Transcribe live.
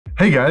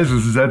Hey guys,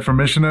 this is Ed from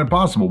Mission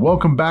Impossible.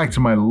 Welcome back to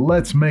my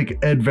Let's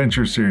Make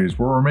EdVenture series,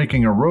 where we're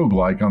making a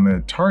roguelike on the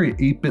Atari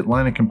 8-bit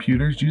line of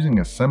computers using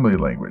assembly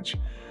language.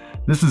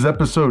 This is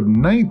episode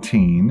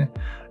 19,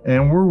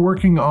 and we're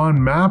working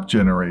on map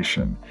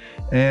generation.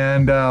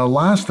 And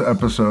last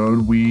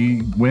episode,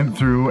 we went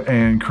through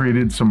and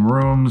created some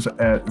rooms,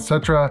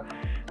 etc.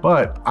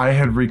 But I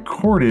had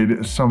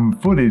recorded some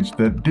footage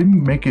that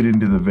didn't make it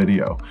into the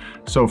video.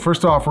 So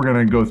first off, we're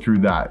gonna go through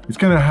that. It's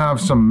gonna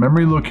have some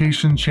memory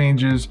location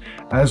changes,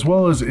 as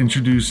well as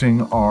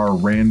introducing our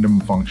random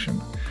function.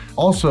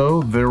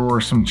 Also, there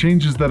were some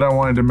changes that I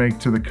wanted to make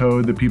to the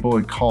code that people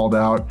had called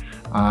out.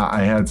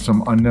 I had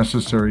some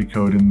unnecessary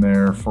code in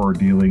there for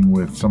dealing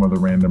with some of the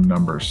random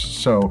numbers.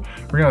 So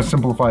we're gonna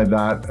simplify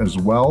that as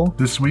well.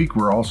 This week,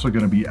 we're also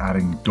gonna be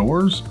adding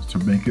doors to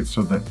make it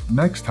so that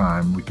next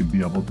time we can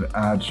be able to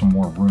add some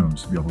more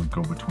rooms to be able to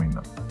go between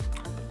them.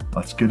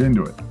 Let's get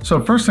into it.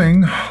 So first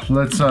thing,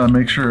 let's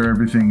make sure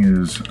everything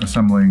is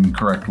assembling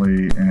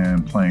correctly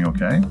and playing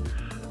okay.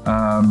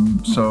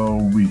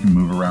 So we can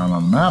move around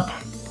on the map.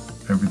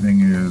 Everything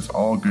is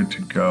all good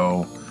to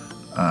go.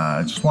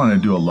 I just wanted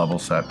to do a level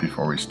set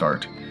before we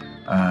start.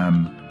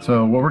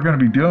 So what we're going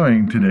to be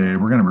doing today,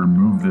 we're going to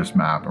remove this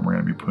map and we're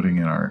going to be putting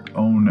in our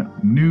own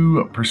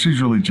new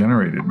procedurally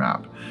generated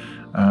map.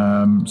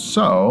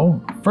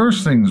 So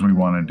first things we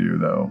want to do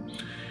though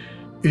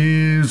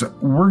is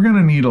we're going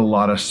to need a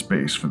lot of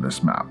space for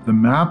this map. The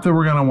map that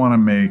we're going to want to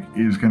make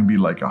is going to be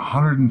like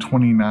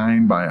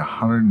 129 by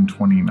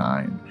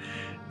 129.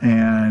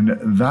 And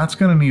that's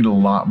going to need a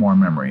lot more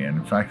memory. And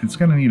in fact, it's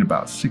going to need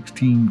about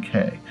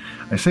 16K.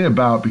 I say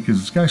about because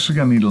it's actually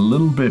going to need a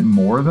little bit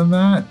more than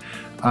that.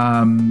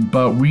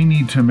 But we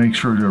need to make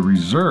sure to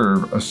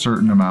reserve a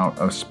certain amount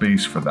of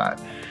space for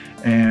that.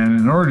 And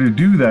in order to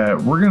do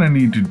that, we're going to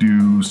need to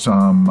do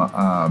some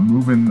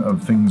moving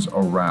of things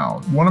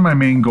around. One of my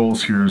main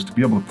goals here is to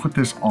be able to put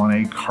this on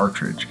a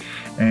cartridge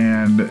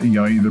and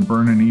either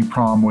burn an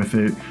EEPROM with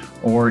it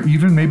or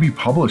even maybe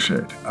publish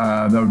it.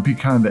 That would be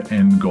kind of the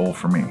end goal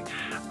for me.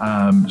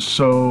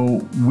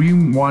 So we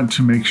want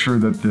to make sure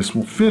that this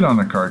will fit on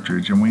a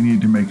cartridge, and we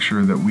need to make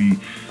sure that we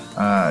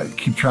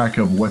keep track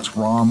of what's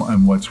ROM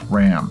and what's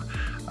RAM.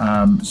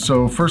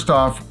 So first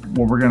off,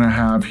 what we're gonna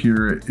have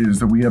here is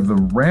that we have the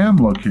RAM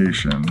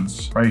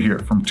locations right here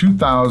from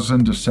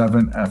 2000 to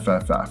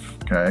 7FFF,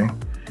 okay?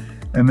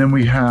 And then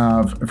we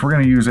have, if we're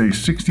gonna use a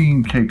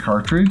 16K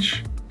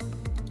cartridge,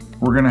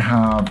 we're gonna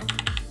have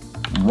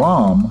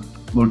ROM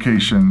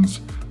locations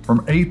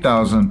from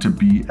 8000 to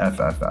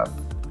BFFF,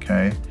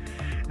 okay?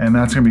 And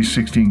that's gonna be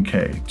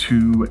 16K,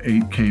 2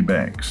 8K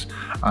banks.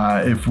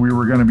 If we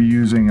were gonna be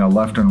using a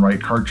left and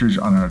right cartridge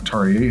on an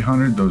Atari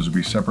 800, those would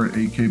be separate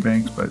 8K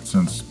banks, but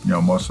since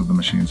most of the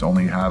machines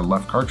only had a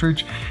left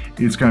cartridge,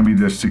 it's gonna be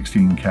this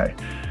 16K.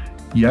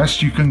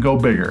 Yes, you can go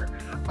bigger.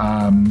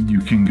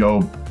 You can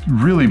go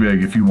really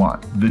big if you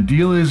want. The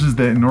deal is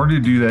that in order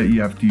to do that,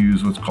 you have to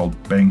use what's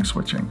called bank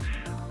switching.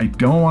 I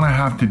don't want to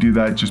have to do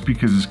that just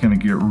because it's going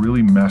to get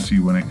really messy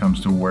when it comes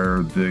to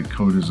where the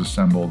code is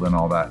assembled and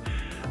all that.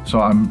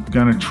 So I'm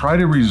going to try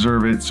to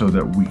reserve it so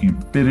that we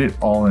can fit it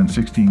all in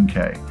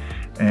 16K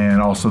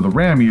and also the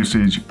RAM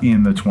usage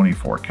in the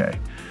 24K.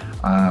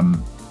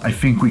 I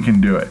think we can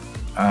do it,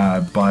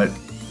 but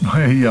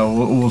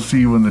we'll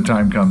see when the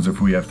time comes if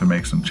we have to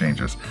make some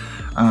changes.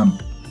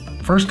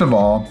 First of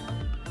all,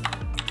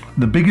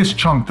 the biggest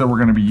chunk that we're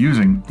going to be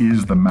using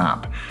is the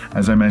map.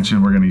 As I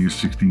mentioned, we're going to use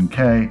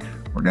 16K.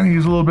 We're going to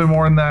use a little bit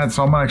more than that,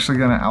 so I'm actually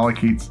going to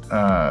allocate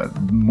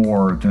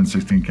more than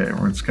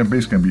 16K. It's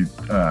basically going to be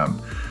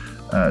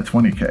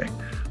 20K.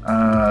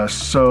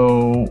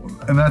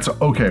 And that's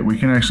okay. We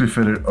can actually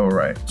fit it all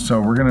right.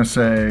 So we're going to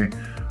say,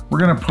 we're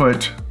going to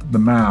put the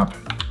map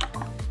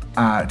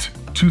at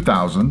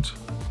 2000,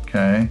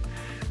 okay?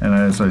 And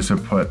as I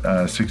said, put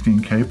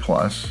 16K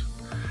plus.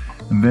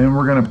 And then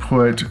we're going to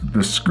put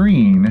the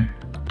screen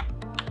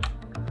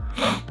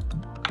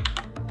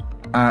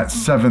at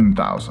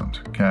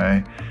 7,000,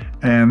 okay?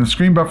 And the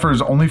screen buffer is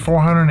only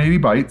 480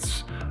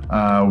 bytes.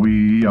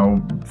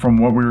 From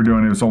what we were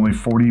doing, it was only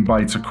 40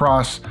 bytes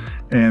across,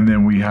 and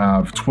then we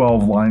have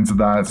 12 lines of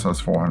that, so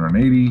that's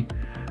 480.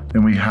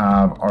 Then we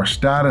have our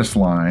status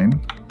line,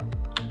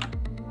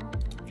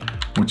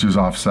 which is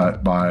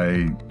offset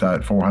by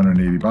that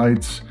 480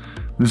 bytes.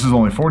 This is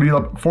only 40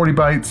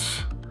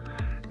 bytes.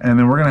 And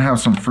then we're gonna have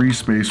some free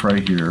space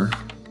right here.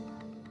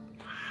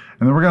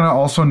 And then we're gonna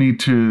also need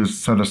to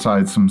set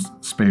aside some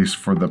space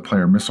for the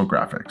player missile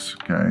graphics,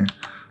 okay?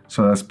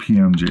 So that's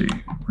PMG.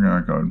 We're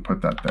gonna go ahead and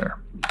put that there.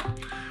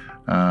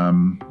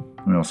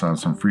 We also have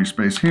some free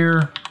space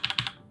here.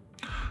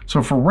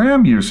 So for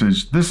RAM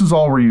usage, this is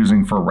all we're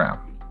using for RAM.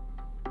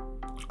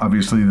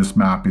 Obviously this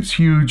map is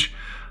huge,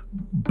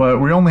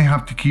 but we only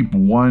have to keep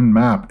one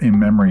map in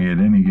memory at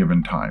any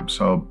given time.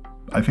 So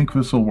I think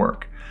this will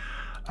work.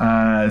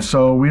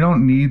 So we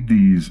don't need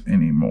these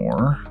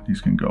anymore. These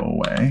can go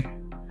away.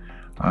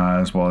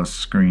 As well as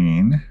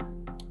screen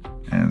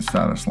and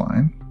status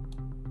line.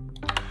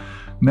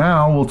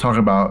 Now we'll talk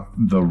about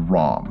the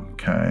ROM,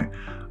 okay?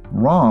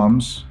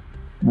 ROMs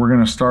we're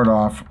going to start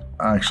off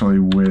actually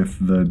with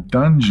the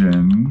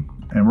dungeon,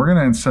 and we're going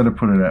to, instead of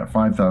put it at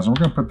 5,000, we're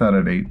going to put that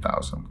at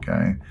 8,000,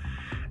 okay?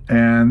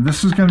 And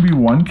this is going to be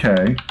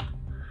 1K,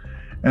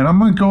 and I'm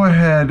going to go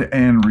ahead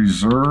and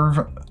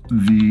reserve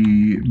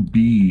the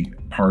B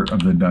part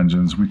of the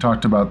dungeons. We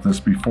talked about this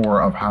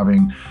before, of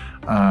having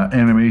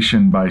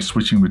animation by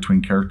switching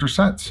between character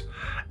sets.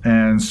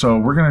 And so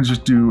we're going to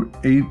just do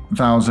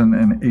 8,000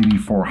 and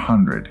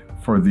 8,400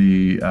 for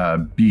the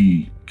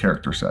B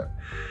character set.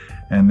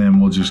 And then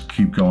we'll just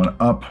keep going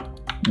up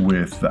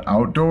with the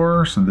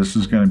outdoor. So this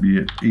is going to be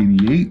at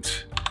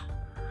 88.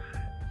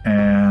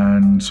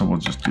 And so we'll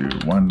just do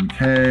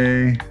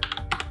 1K.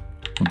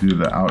 We'll do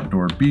the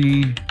outdoor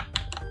B,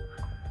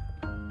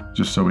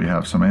 just so we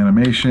have some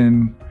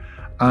animation.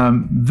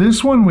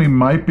 This one we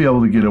might be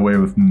able to get away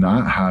with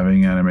not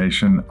having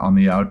animation on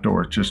the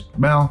outdoor. Just,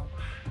 well,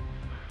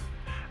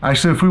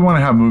 actually, if we want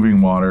to have moving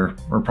water,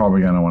 we're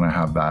probably going to want to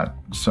have that.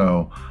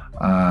 So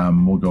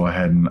we'll go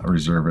ahead and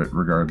reserve it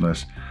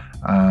regardless.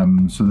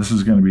 So this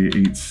is going to be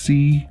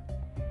 8C.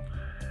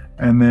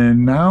 And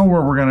then now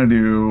what we're going to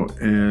do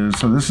is,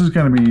 so this is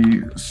going to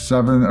be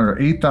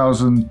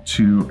 8,000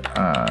 to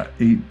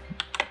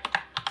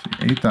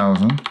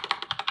 8,000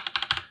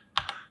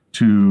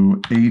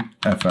 to 8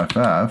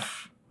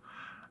 FFF.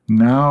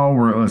 Now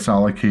let's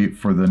allocate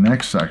for the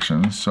next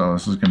section. So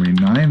this is going to be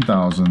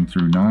 9,000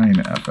 through 9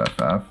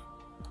 FFF.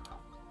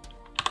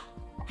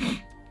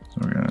 So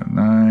we're going to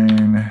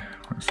 9, we're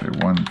going to say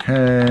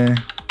 1K.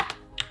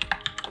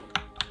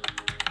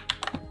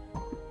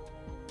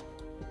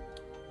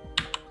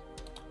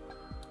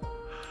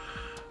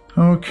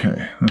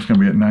 Okay, that's going to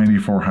be at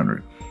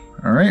 9,400.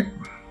 All right.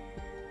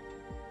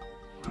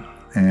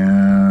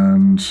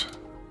 And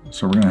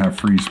so we're going to have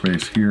free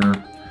space here.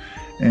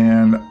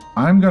 And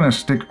I'm going to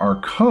stick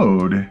our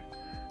code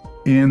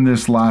in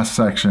this last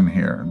section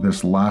here,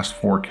 this last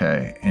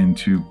 4K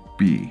into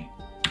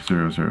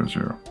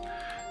B000.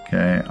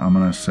 Okay, I'm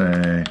going to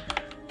say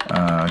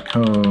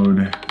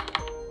code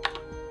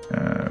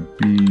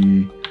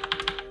B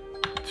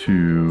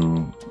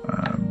to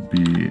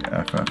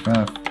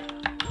BFFF.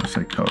 Let's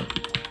say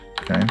code,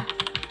 okay?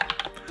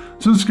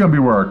 So this is going to be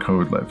where our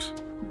code lives.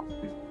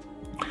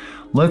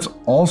 Let's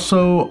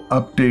also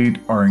update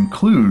our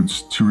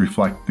includes to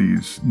reflect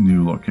these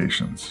new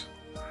locations.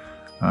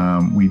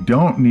 We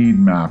don't need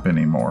map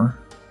anymore,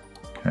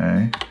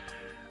 okay?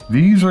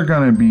 These are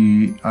going to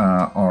be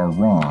our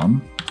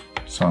ROM,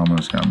 so I'm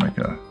just going to make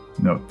a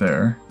note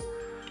there.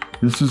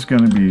 This is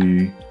going to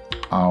be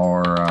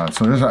our,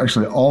 so this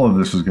actually, all of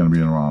this is going to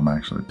be in ROM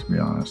actually, to be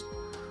honest.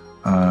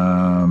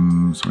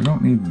 So we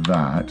don't need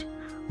that,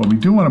 but we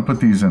do want to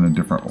put these in a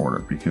different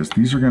order because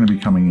these are going to be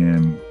coming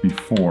in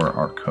before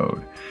our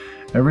code.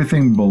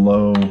 Everything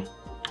below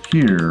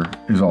here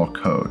is all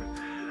code.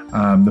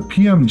 The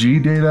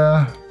PMG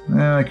data,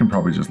 I can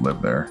probably just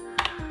live there,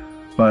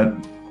 but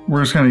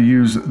we're just going to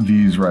use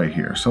these right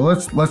here. So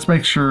let's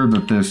make sure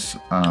that this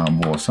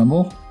will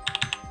assemble.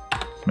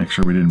 Make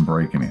sure we didn't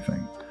break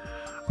anything.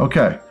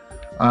 Okay,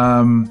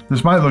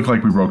 this might look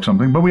like we broke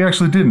something, but we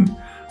actually didn't.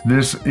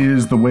 This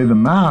is the way the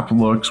map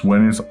looks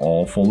when it's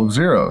all full of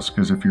zeros.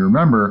 Because if you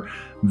remember,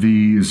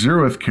 the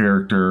 0th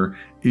character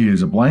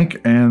is a blank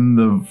and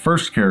the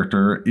first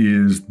character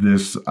is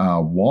this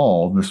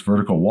wall, this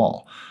vertical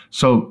wall.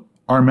 So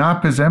our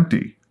map is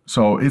empty.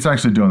 So it's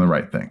actually doing the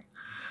right thing.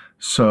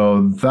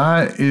 So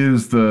that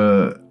is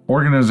the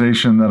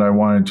organization that I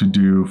wanted to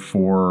do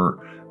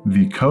for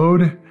the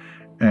code.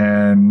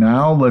 And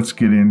now let's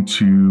get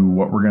into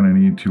what we're going to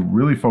need to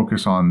really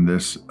focus on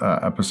this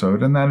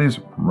episode, and that is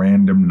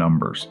random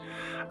numbers.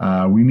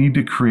 We need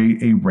to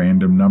create a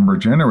random number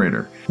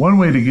generator. One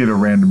way to get a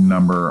random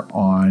number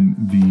on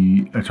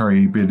the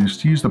Atari 8-bit is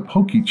to use the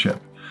Pokey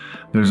chip.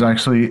 There's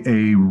actually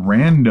a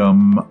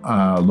random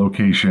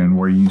location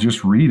where you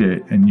just read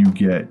it and you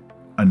get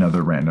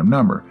another random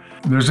number.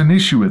 There's an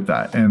issue with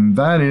that, and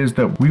that is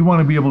that we want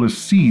to be able to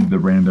seed the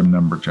random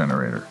number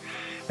generator.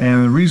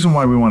 And the reason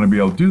why we want to be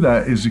able to do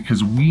that is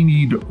because we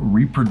need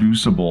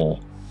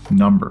reproducible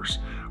numbers.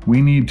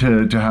 We need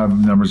to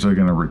have numbers that are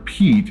going to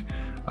repeat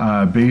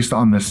based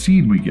on the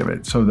seed we give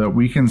it, so that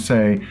we can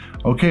say,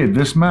 okay,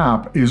 this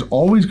map is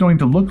always going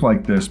to look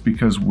like this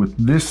because with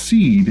this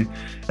seed,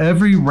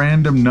 every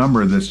random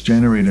number that's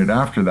generated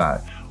after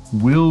that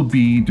will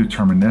be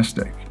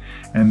deterministic.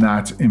 And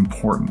that's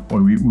important.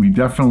 We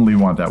definitely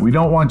want that. We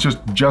don't want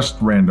just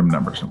random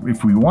numbers.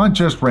 If we want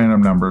just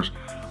random numbers,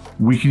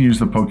 we can use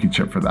the Pokey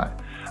chip for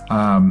that.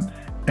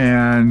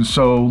 And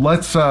so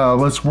let's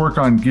work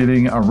on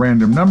getting a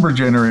random number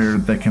generator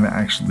that can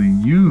actually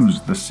use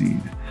the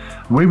seed.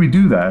 The way we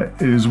do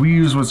that is we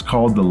use what's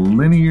called the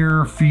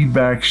linear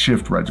feedback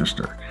shift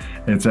register.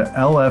 It's a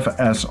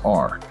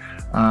LFSR.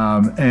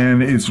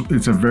 And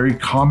it's a very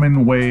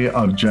common way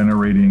of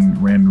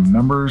generating random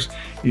numbers.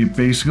 It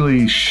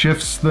basically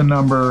shifts the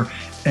number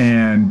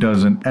and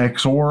does an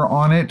XOR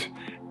on it,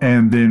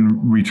 and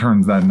then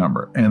returns that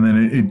number. And then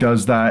it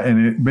does that,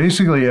 and it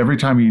basically every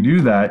time you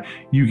do that,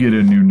 you get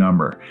a new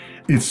number.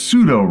 It's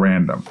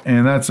pseudo-random,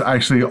 and that's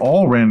actually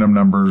all random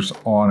numbers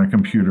on a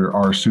computer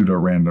are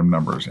pseudo-random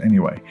numbers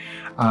anyway.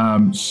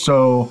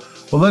 So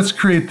let's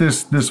create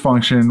this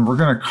function. We're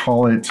gonna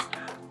call it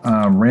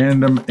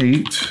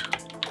random8.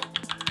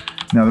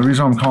 Now the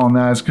reason I'm calling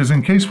that is because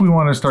in case we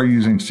want to start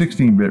using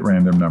 16-bit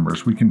random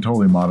numbers, we can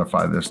totally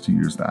modify this to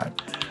use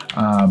that.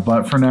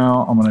 But for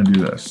now, I'm going to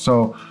do this.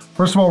 So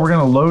first of all, we're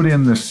going to load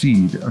in the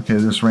seed, okay,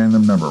 this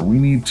random number. We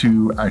need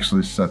to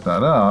actually set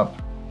that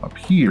up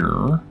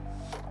here.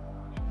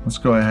 Let's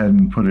go ahead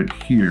and put it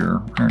here.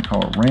 We're going to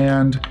call it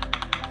rand,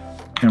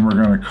 and we're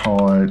going to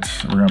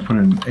put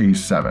it in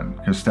A7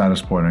 because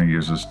status pointer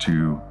uses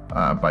 2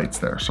 bytes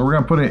there. So we're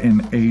going to put it in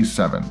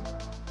A7.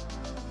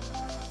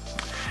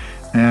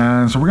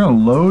 And so we're going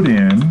to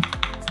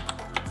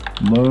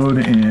load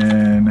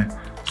in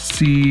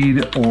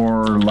seed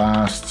or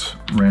last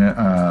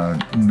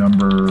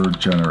number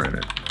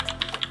generated.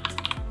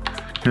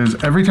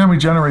 Because every time we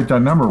generate that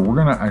number, we're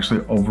going to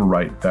actually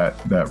overwrite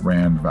that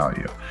rand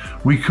value.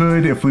 We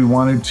could, if we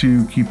wanted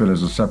to, keep it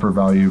as a separate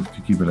value,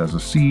 to keep it as a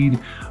seed,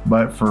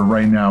 but for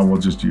right now, we'll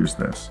just use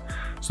this.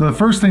 So the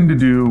first thing to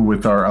do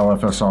with our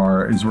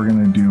LFSR is we're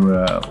going to do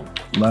a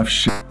left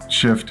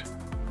shift.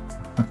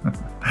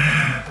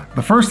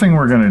 The first thing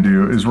we're going to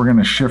do is we're going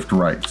to shift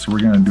right. So we're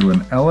going to do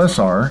an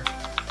LSR,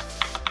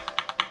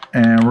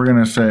 and we're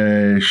going to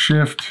say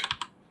shift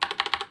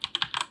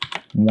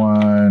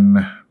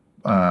 1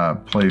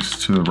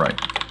 place to the right.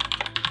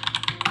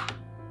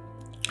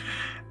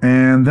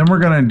 And then we're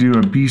going to do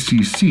a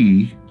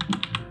BCC.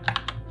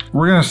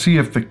 We're going to see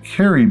if the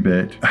carry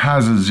bit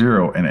has a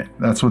 0 in it.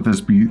 That's what this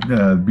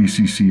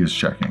BCC is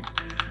checking.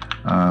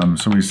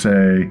 So we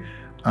say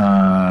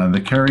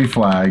the carry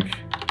flag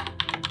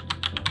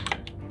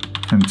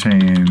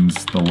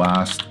contains the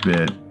last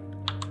bit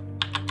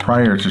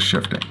prior to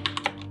shifting.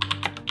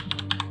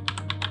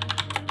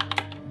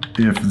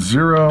 If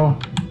 0,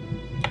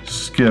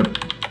 skip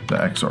the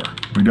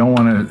XOR. We don't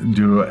want to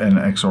do an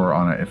XOR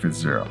on it if it's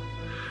 0.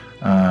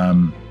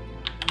 And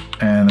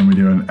then we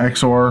do an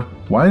XOR.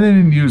 Why they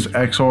didn't use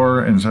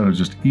XOR instead of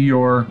just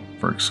EOR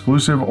for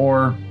exclusive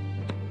OR,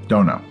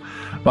 don't know.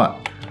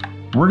 But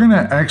we're going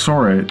to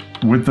XOR it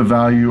with the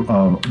value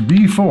of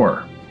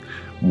B4.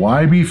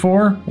 Why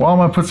B4? Well, I'm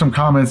going to put some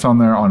comments on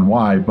there on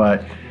why,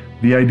 but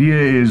the idea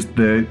is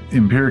that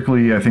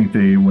empirically, I think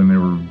when they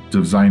were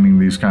designing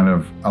these kind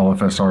of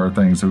LFSR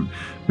things,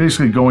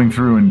 basically going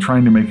through and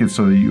trying to make it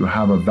so that you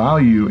have a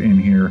value in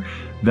here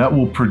that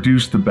will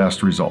produce the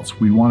best results.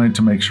 We wanted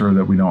to make sure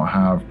that we don't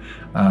have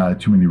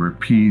too many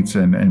repeats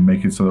and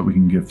make it so that we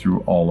can get through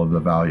all of the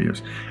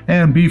values.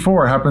 And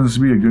B4 happens to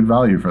be a good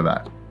value for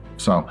that.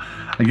 So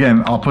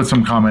again, I'll put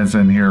some comments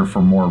in here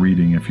for more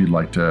reading if you'd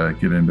like to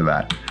get into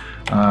that.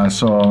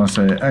 So I'm going to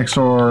say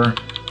XOR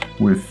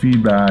with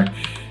feedback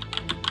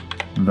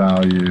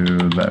value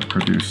that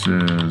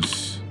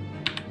produces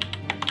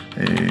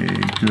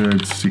a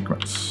good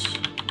sequence.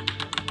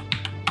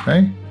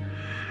 Okay.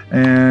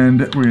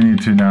 And we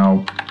need to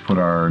now put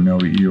our no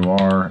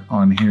EOR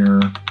on here.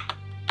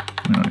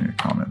 We don't need a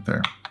comment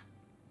there.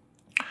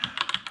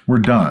 We're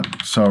done.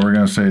 So we're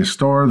going to say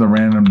store the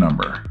random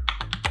number.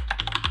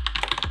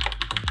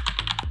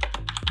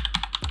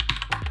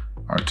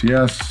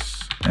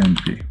 RTS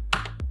NP.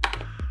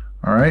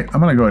 All right, I'm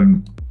going to go ahead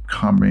and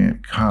I'm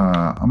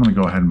going to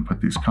go ahead and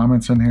put these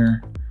comments in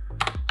here.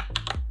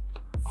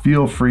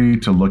 Feel free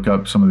to look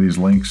up some of these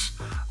links.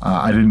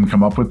 I didn't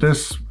come up with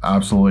this,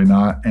 absolutely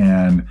not.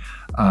 And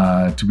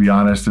to be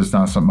honest, it's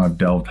not something I've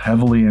delved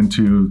heavily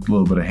into, a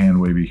little bit of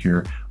hand wavy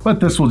here, but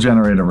this will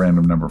generate a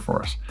random number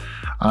for us.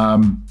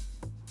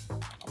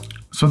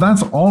 So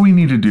that's all we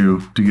need to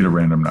do to get a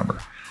random number.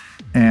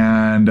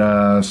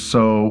 And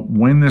so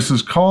when this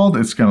is called,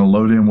 it's going to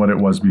load in what it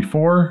was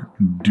before,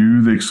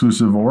 do the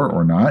exclusive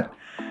or not,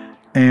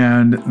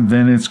 and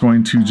then it's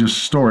going to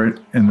just store it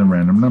in the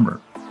random number.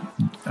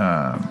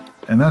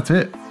 And that's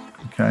it,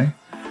 okay?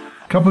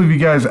 A couple of you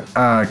guys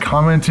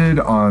commented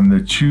on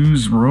the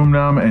choose room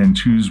num and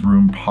choose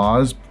room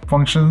pause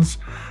functions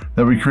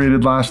that we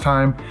created last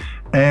time.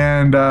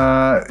 And,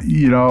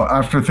 you know,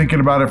 after thinking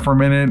about it for a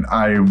minute,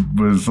 I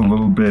was a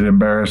little bit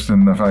embarrassed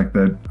in the fact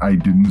that I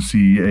didn't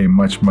see a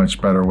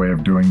much better way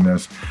of doing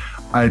this.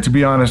 To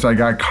be honest, I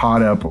got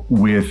caught up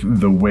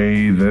with the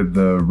way that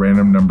the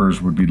random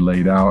numbers would be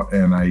laid out,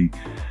 and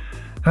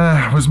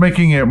I was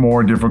making it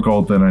more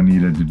difficult than I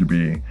needed it to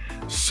be.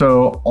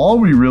 So all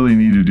we really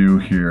need to do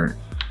here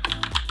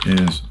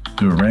is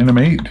do a random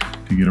 8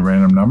 to get a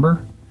random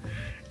number.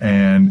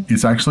 And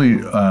it's actually,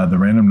 the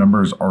random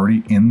number is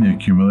already in the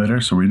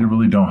accumulator, so we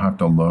really don't have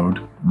to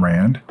load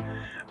rand.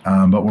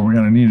 But what we're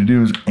going to need to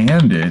do is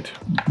AND it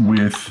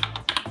with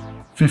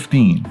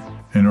 15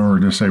 in order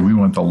to say we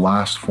want the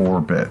last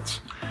 4 bits.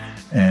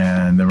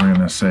 And then we're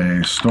going to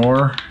say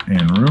store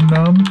in room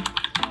num.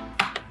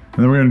 And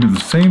then we're going to do the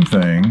same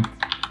thing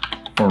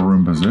for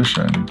room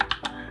position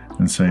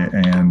and say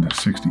AND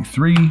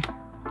 63,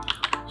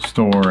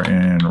 store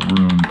in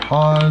room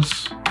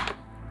pause.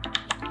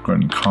 Go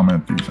ahead and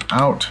comment these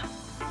out.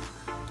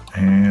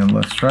 And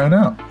let's try it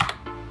out.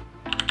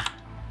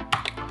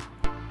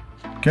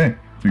 Okay,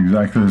 it's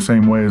exactly the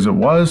same way as it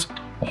was.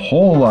 A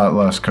whole lot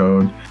less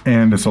code,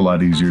 and it's a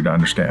lot easier to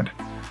understand.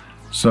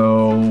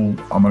 So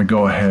I'm gonna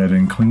go ahead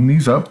and clean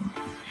these up.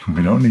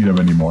 We don't need them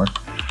anymore.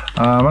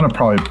 I'm gonna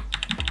probably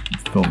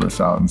fill this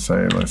out and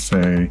say, let's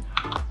say,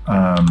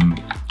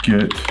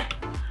 get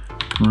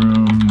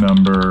room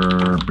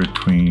number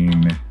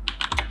between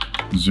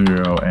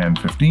 0 and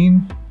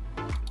 15.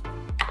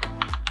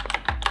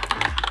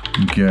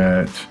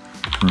 Get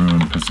room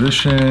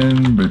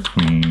position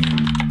between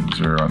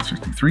 0 and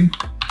 63.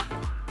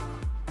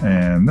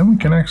 And then we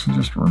can actually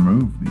just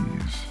remove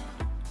these.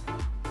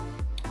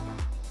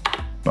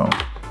 Boom.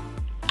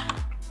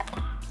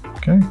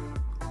 Okay,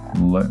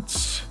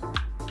 let's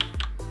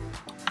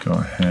go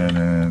ahead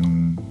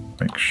and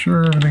make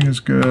sure everything is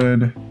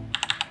good.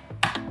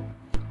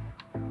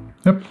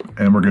 Yep,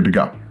 and we're good to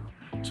go.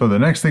 So the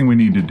next thing we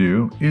need to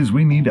do is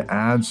we need to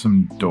add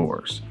some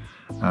doors.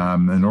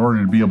 In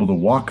order to be able to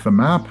walk the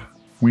map,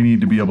 we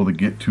need to be able to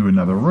get to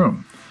another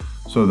room.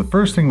 So the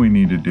first thing we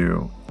need to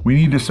do, we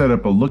need to set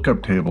up a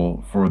lookup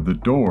table for the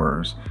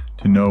doors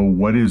to know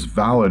what is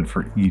valid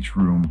for each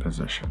room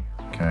position.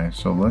 Okay,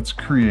 so let's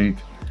create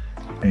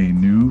a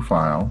new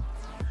file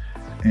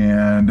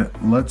and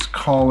let's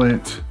call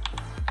it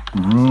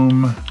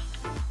room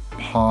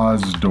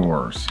pause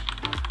doors.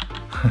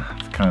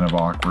 It's kind of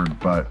awkward,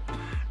 but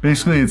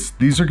basically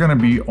these are going to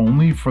be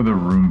only for the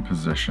room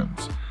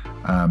positions.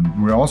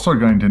 We're also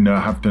going to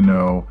have to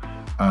know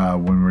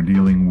when we're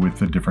dealing with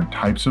the different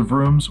types of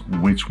rooms,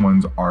 which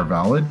ones are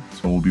valid.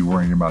 So we'll be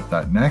worrying about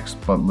that next,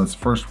 but let's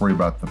first worry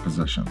about the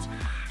positions.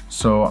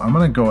 So I'm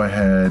gonna go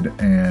ahead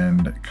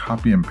and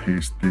copy and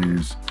paste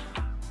these.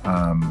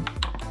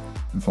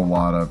 It's a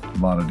lot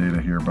of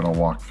data here, but I'll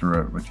walk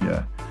through it with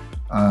you.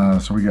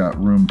 So we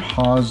got room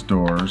pause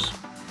doors.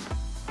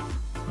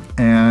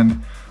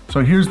 And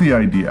so here's the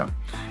idea.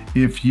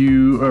 If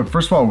you,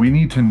 first of all, we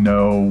need to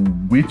know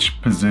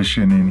which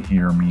position in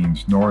here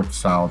means north,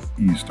 south,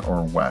 east,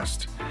 or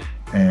west.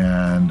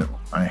 And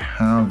I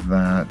have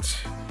that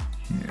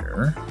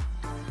here.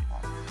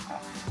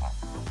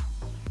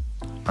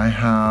 I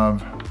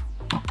have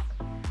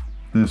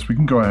this, we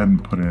can go ahead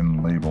and put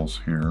in labels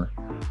here.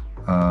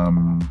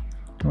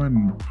 Go ahead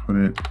and put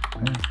it,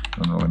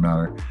 doesn't really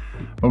matter.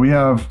 But we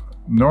have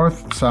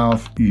north,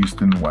 south,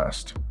 east, and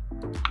west.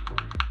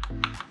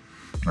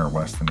 Or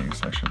west and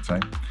east, I should say.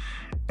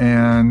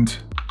 And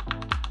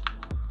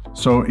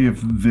so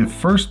if the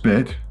first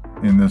bit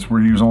in this,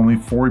 we use only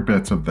 4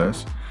 bits of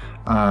this.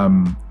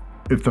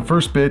 If the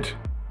first bit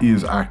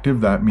is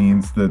active, that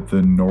means that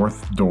the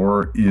north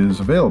door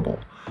is available.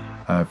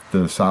 If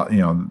the south,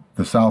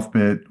 the south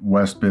bit,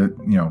 west bit,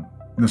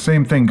 the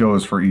same thing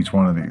goes for each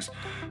one of these.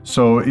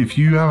 So if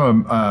you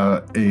have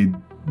a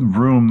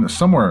room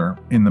somewhere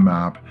in the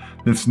map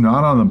that's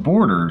not on the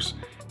borders,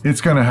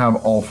 it's going to have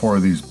all 4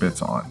 of these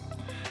bits on.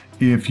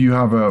 If you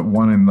have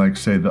one in, like,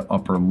 say, the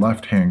upper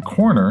left-hand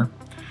corner,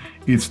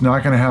 it's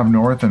not going to have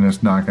north and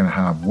it's not going to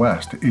have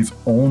west. It's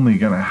only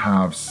going to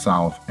have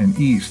south and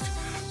east.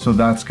 So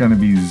that's going to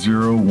be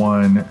 0,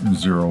 1,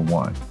 0,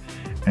 1.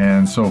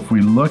 And so if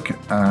we look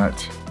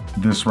at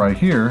this right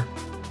here,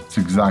 it's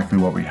exactly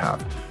what we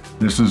have.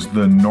 This is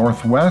the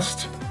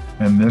northwest,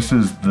 and this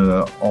is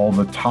all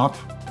the top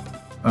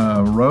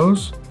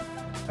rows.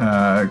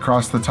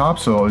 Across the top,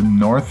 so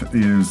north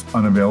is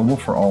unavailable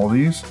for all of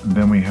these.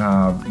 Then we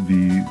have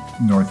the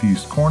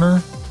northeast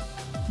corner.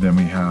 Then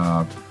we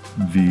have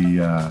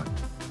the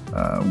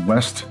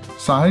west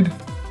side,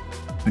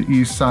 the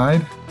east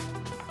side,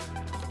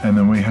 and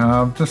then we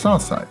have the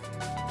south side.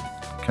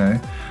 Okay,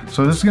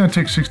 so this is going to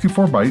take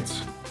 64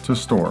 bytes to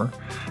store.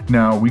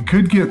 Now we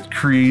could get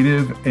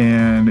creative,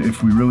 and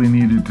if we really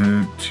needed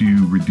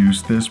to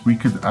reduce this, we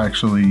could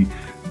actually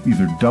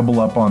either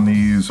double up on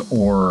these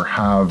or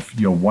have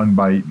 1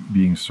 byte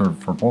being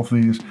served for both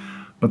of these.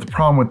 But the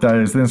problem with that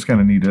is then it's going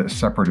to need a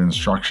separate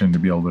instruction to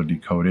be able to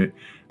decode it.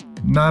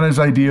 Not as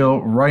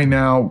ideal. Right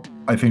now,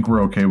 I think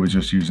we're okay with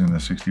just using the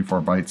 64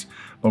 bytes,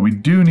 but we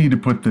do need to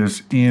put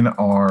this in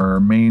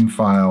our main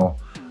file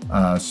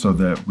so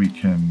that we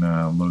can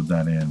load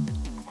that in.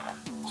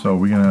 So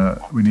we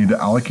need to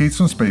allocate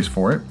some space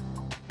for it.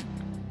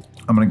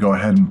 I'm going to go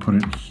ahead and put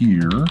it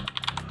here.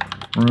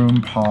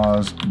 Room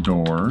pause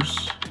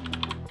doors.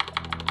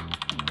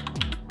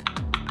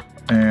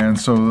 And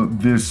so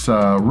this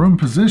room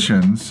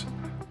positions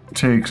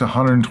takes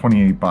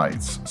 128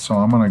 bytes. So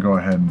I'm going to go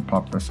ahead and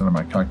pop this into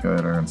my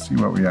calculator and see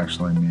what we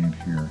actually need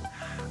here.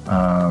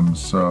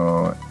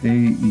 So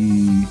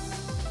AE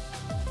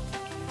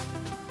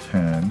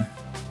 10,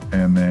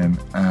 and then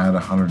add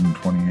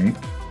 128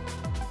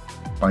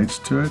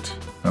 bytes to it.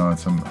 No,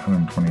 it's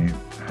 128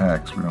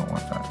 hex. We don't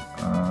want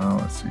that.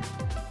 Let's see.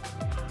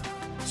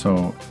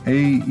 So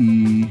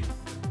AE,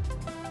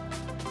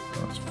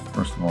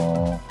 first of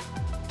all,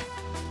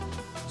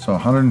 so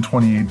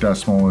 128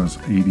 decimal is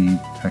 80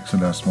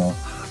 hexadecimal.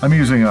 I'm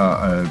using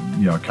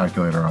a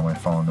calculator on my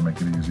phone to make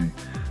it easy.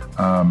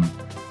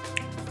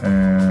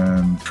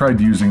 and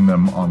tried using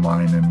them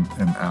online in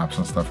apps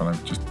and stuff, and I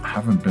just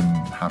haven't been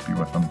happy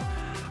with them.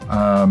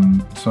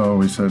 So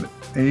we said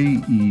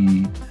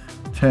AE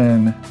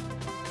 10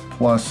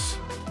 plus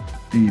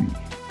 80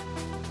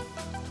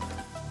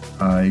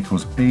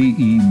 equals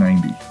AE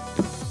 90.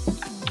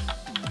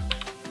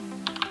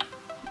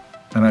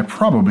 And I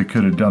probably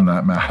could have done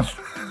that math.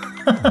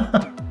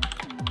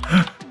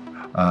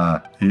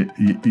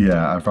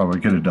 Yeah, I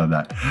probably could have done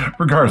that.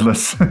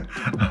 Regardless.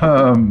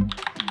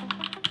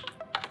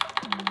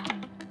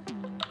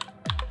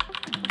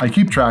 I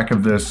keep track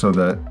of this so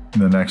that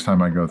the next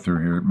time I go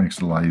through here, it makes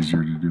it a lot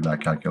easier to do that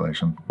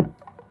calculation.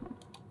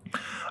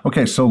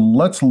 Okay, so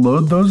let's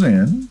load those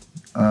in.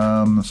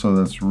 So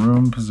that's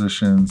room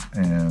positions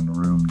and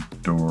room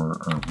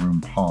door or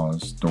room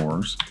pause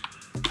doors.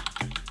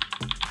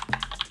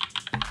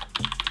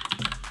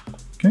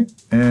 Okay,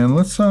 and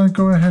let's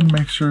go ahead and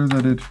make sure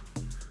that it,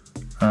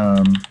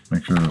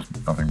 make sure there's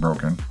nothing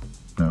broken.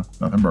 No,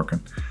 nothing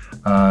broken.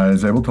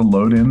 Is able to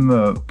load in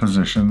the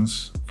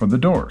positions for the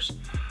doors.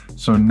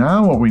 So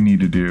now what we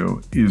need to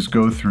do is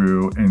go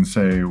through and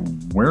say,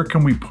 where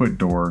can we put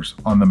doors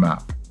on the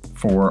map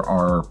for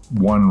our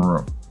one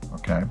room,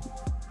 okay?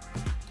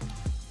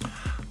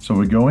 So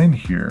we go in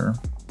here,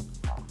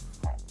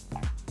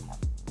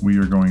 we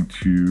are going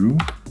to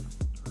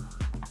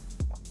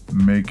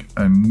make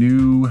a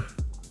new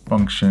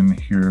function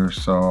here.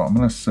 So I'm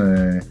gonna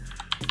say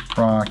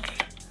proc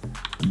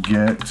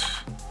get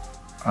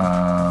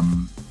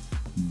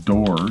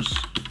doors.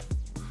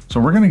 So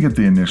we're going to get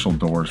the initial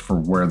doors for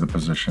where the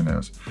position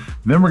is.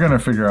 Then we're going to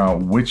figure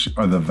out which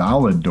are the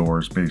valid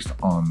doors based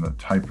on the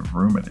type of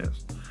room it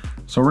is.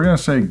 So we're going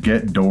to say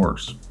get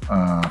doors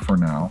for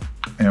now.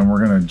 And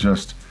we're going to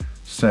just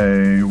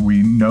say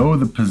we know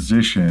the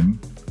position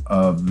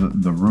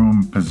of the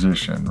room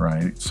position,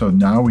 right? So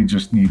now we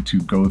just need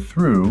to go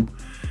through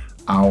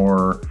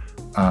our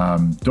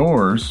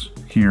doors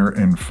here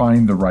and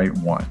find the right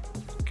one,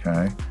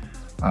 okay?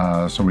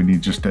 So we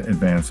need just to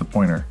advance the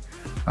pointer.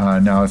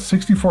 Now it's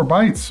 64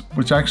 bytes,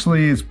 which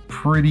actually is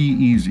pretty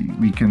easy.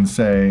 We can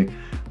say,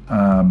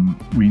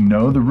 we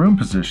know the room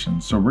position.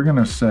 So we're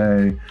gonna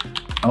say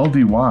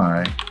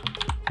LDY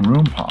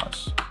room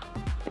pause,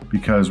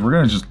 because we're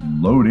gonna just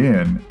load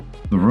in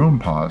the room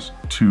pause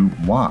to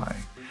Y.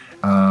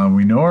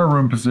 We know our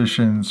room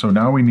position, so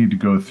now we need to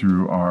go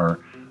through our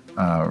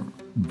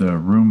the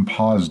room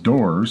pause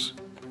doors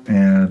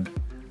and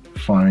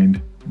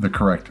find the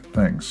correct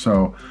thing.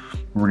 So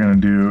what we're gonna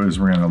do is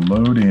we're gonna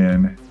load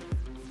in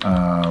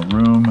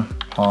room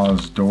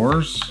pause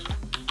doors,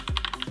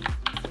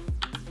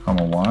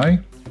 comma Y.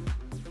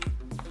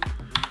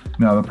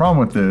 Now the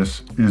problem with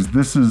this is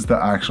the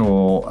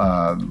actual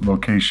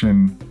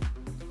location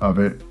of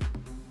it.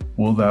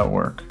 Will that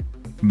work?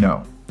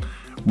 No.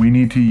 We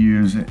need to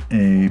use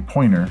a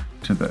pointer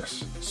to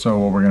this. So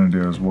what we're going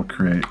to do is we'll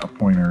create a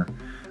pointer.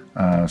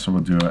 So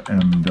we'll do a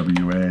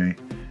MWA,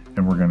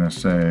 and we're going to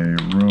say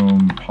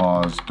room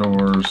pause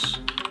doors,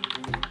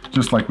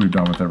 just like we've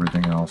done with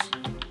everything else.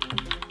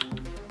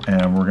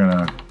 And we're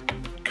going to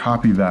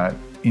copy that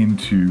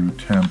into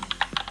temp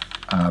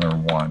adder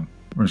 1.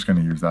 We're just going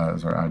to use that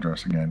as our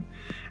address again.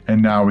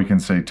 And now we can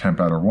say temp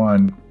adder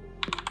 1.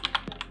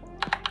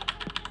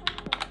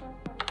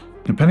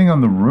 Depending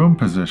on the room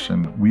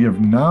position, we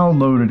have now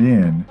loaded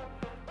in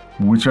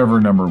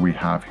whichever number we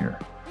have here.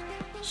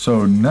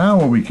 So now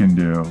what we can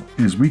do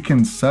is we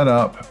can set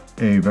up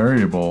a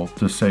variable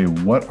to say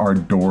what our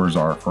doors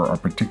are for our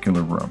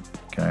particular room,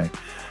 okay?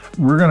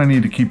 We're gonna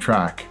need to keep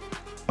track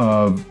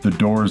of the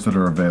doors that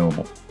are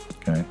available,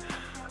 okay?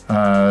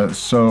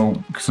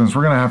 So since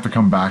we're gonna have to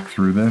come back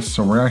through this,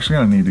 so we're actually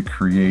gonna need to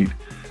create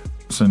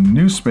some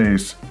new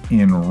space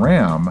in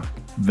RAM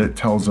that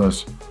tells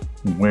us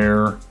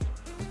where,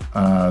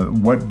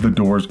 what the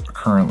doors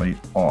currently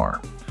are.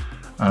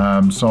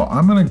 So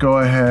I'm gonna go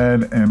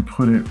ahead and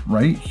put it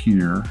right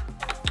here,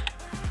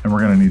 and we're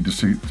gonna need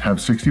to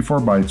have 64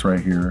 bytes right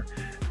here,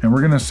 and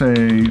we're gonna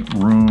say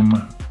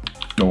room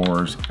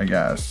doors, I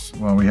guess.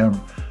 Well, we have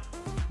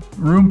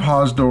room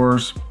pause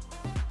doors,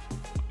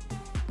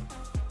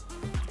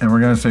 and we're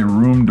gonna say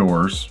room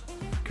doors,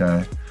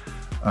 okay?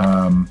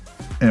 And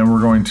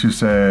we're going to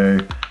say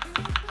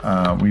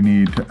we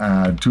need to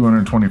add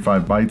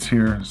 225 bytes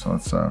here, so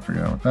let's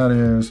figure out what that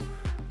is.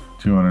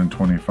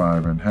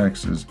 225 in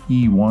hex is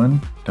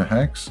E1 to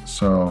hex,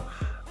 so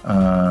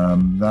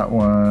that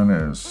one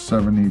is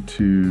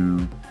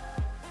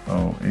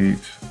 7208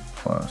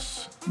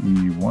 plus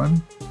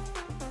E1.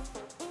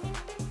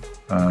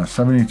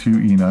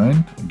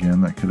 72E9,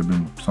 again, that could have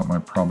been something I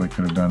probably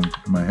could have done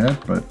in my head,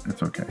 but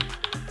it's okay.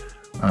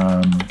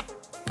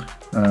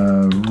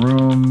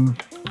 Room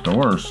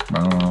doors,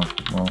 I don't know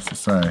what else to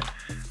say.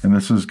 And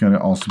this is going to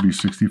also be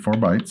 64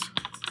 bytes.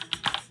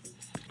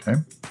 Okay.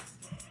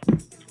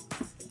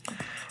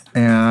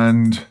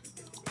 And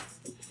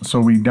so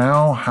we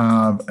now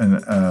have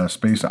a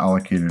space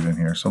allocated in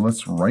here. So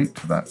let's write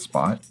to that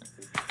spot.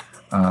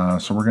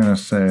 So we're going to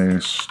say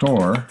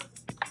store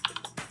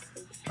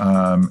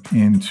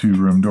into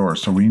room door.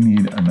 So we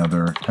need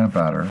another temp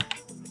adder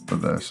for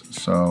this.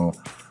 So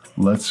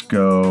let's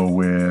go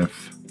with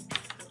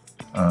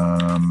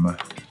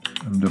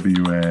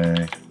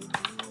MWA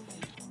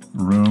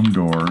room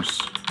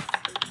doors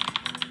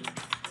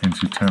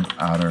into temp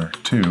adder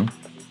 2.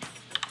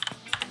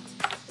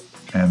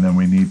 And then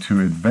we need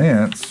to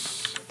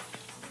advance.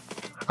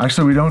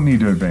 Actually, we don't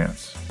need to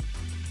advance.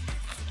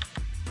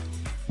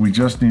 We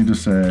just need to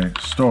say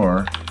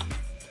store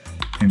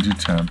into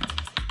temp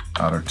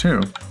adder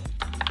 2.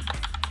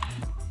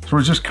 So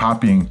we're just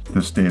copying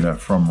this data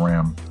from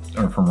RAM,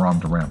 or from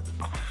ROM to RAM.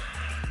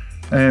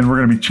 And we're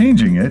going to be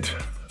changing it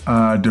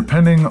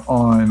depending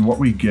on what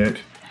we get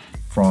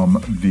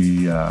from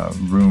the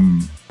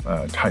room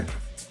type,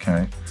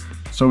 okay?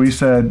 So we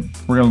said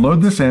we're going to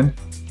load this in,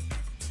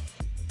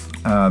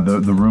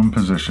 the room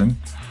position.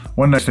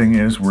 One nice thing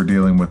is we're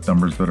dealing with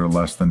numbers that are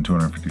less than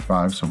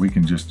 255, so we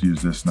can just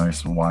use this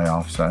nice Y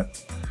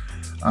offset.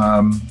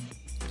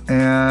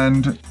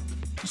 And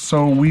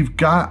so we've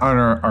got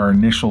our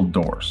initial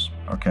doors,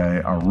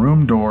 okay? Our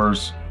room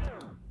doors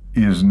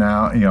is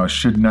now,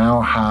 should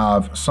now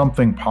have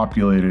something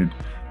populated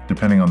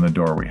depending on the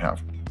door we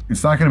have.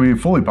 It's not going to be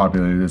fully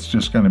populated, it's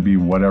just going to be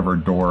whatever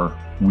door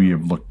we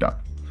have looked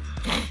up,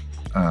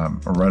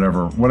 or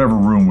whatever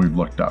room we've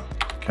looked up,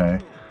 okay?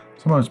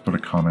 So I'm going to put a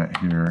comment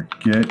here,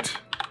 get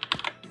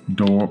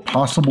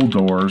possible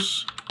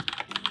doors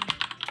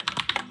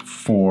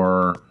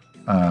for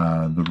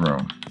the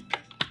room.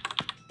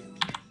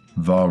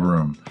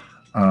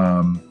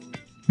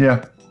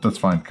 Yeah, that's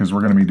fine, because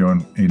we're going to be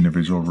doing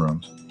individual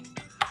rooms.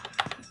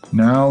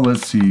 Now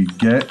let's see,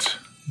 get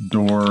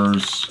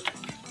doors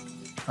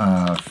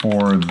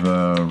for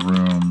the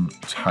room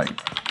type,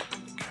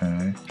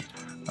 okay,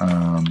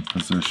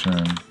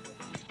 position.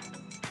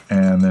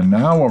 And then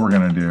now what we're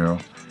going to do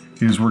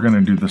is we're going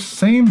to do the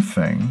same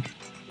thing,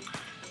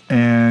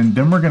 and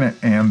then we're going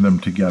to AND them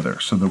together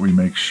so that we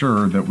make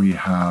sure that we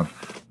have,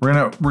 we're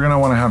going to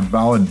want to have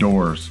valid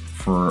doors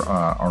for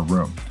our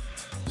room.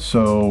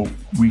 So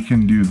we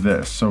can do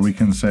this. So we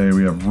can say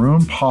we have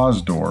room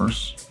pause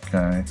doors,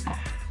 okay?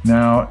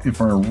 Now,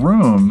 if our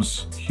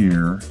rooms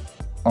here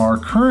are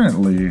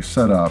currently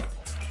set up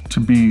to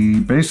be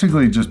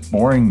basically just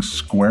boring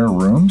square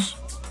rooms,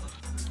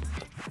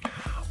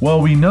 well,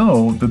 we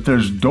know that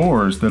there's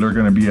doors that are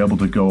going to be able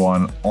to go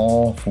on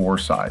all 4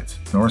 sides,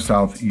 north,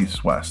 south,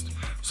 east, west.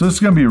 So this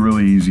is going to be a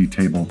really easy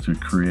table to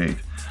create.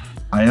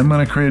 I am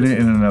going to create it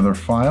in another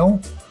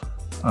file.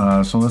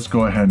 So let's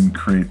go ahead and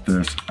create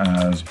this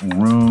as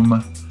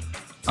room.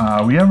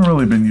 We haven't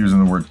really been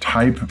using the word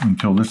type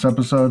until this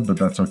episode, but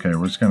that's okay.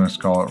 We're just going to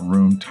call it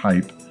room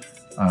type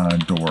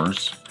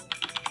doors.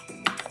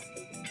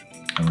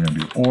 And we're going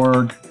to do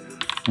org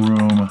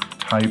room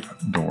type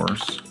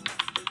doors.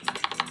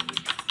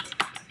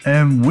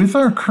 And with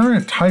our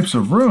current types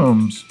of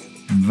rooms,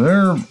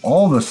 they're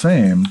all the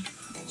same.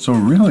 So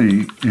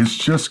really, it's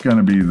just going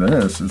to be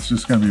this. It's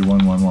just going to be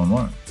 1, 1, 1,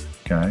 1.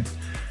 Okay.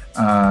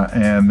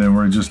 And then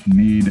we just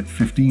need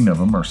 15 of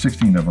them, or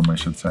 16 of them, I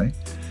should say.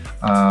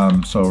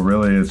 So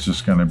really, it's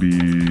just going to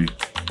be,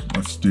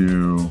 let's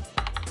do,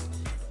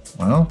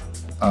 well,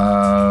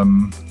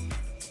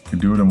 could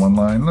do it in 1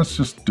 line. Let's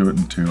just do it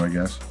in 2, I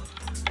guess.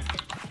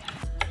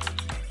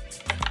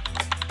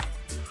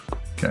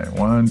 Okay,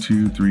 1,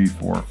 2, 3,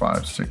 4,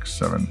 5, 6,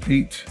 7,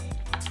 8.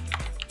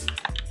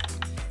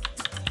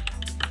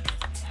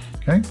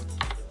 Okay.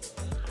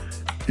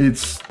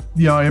 It's,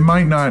 it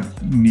might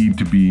not need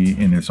to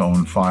be in its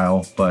own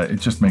file, but it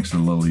just makes it a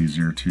little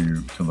easier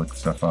to look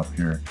stuff up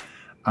here.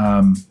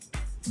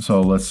 So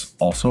let's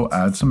also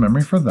add some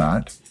memory for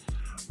that.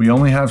 We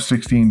only have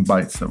 16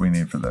 bytes that we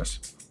need for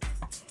this.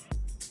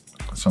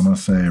 So I'm going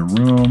to say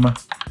room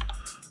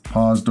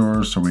pause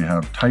doors, so we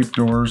have type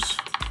doors.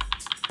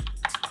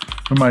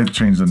 We might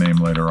change the name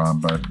later on,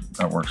 but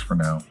that works for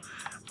now.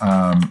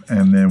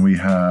 And then we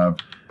have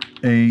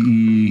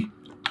AE,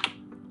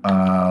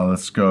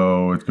 let's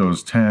go, it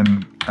goes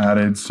 10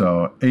 added,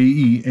 so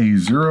AE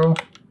A0,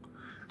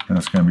 and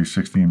that's going to be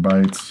 16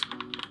 bytes.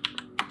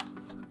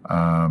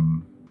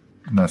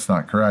 That's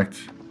not correct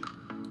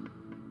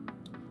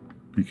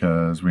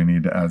because we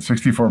need to add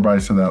 64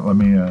 bytes to that. Let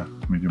me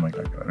do my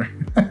calculator.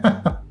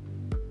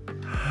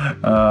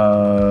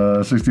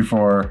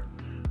 64.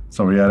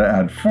 So we had to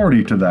add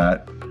 40 to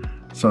that.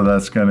 So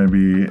that's going to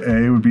be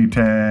A would be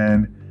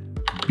 10,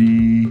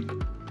 B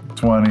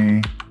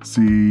 20,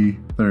 C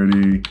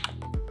 30,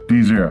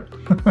 D 0.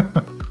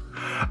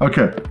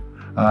 Okay,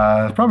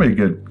 it's probably a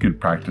good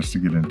practice to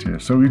get into.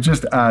 So we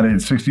just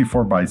added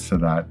 64 bytes to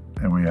that,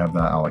 and we have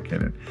that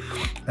allocated.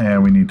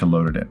 And we need to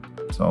load it in.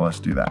 So let's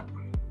do that.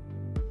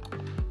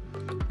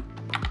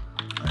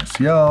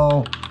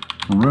 SEL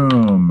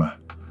room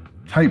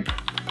type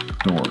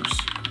doors.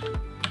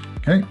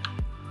 Okay.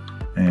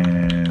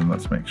 And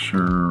let's make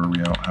sure we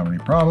don't have any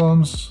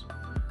problems.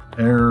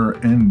 Error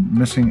and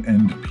missing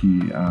end P.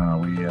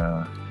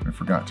 We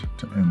forgot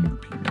to end the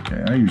P.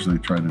 Okay, I usually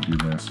try to do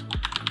this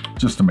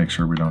just to make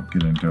sure we don't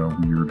get into a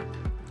weird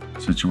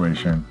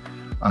situation.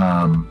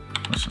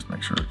 Let's just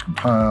make sure it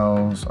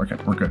compiles. Okay,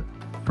 we're good.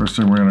 First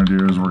thing we're going to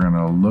do is we're going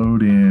to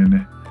load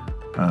in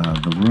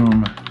the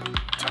room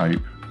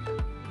type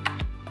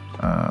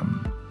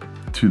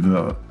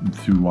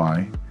to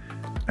Y,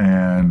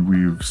 and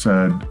we've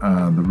said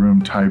the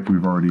room type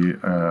we've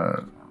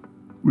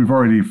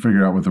already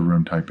figured out what the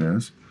room type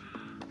is,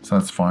 so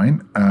that's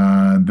fine.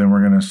 Then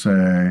we're going to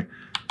say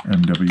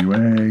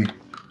MWA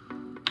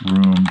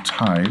room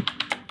type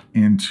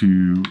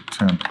into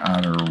temp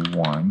adder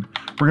 1.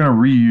 We're going to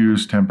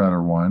reuse temp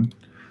adder 1.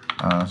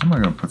 So I'm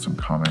going to put some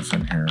comments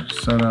in here.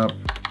 Setup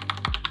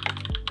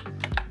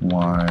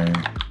Y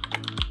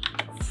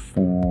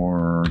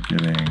for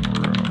getting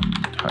room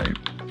type.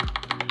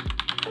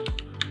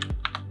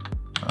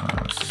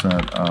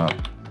 Set up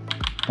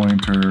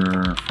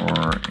pointer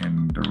for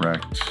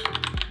indirect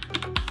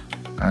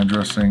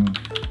addressing.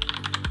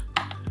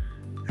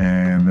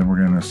 And then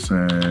we're going to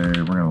say,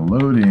 we're going to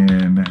load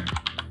in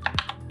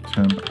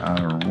temp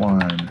adder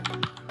 1,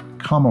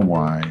 comma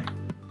Y,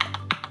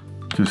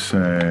 to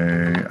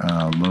say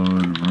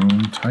load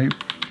room type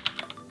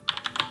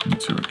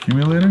into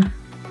accumulator.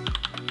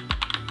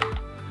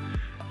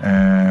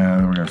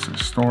 And we're going to say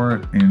store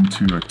it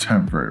into a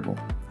temp variable.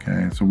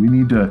 Okay, so we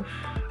need to,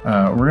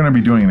 we're going to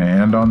be doing an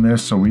AND on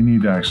this, so we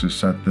need to actually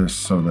set this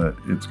so that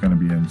it's going to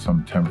be in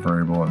some temp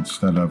variable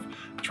instead of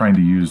trying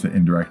to use the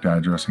indirect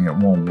addressing. It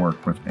won't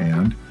work with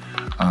AND.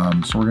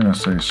 So we're going to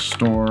say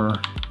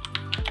store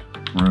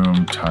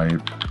room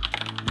type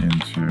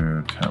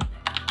into temp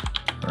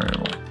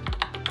variable.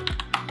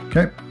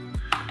 Okay.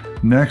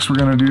 Next we're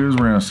going to do is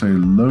we're going to say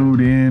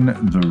load in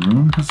the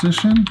room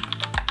position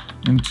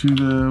into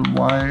the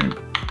Y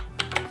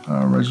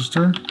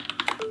register.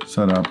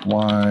 Set up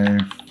Y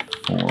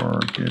for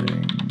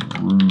getting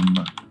room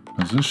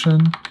position.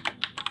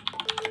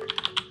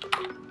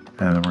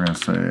 And then we're going to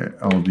say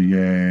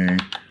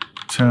LDA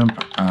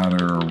temp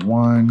adder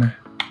 1.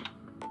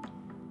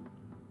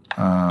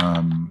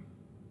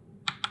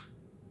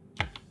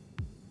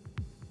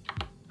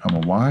 Comma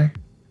Y.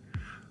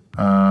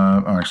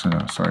 Oh, actually,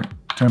 no, sorry.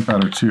 Temp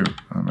adder 2.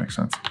 That makes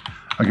sense.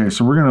 Okay,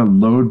 so we're going to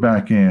load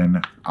back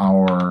in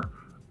our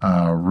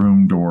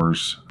room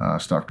doors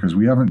stuff because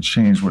we haven't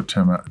changed what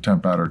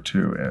temp adder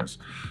 2 is.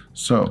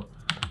 So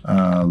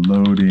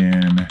load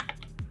in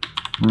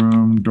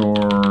room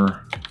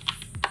door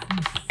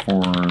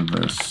for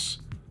this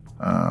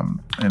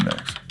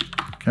index.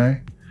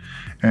 Okay,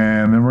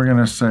 and then we're going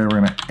to say we're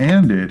going to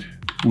AND it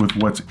with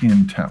what's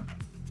in temp.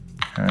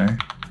 Okay,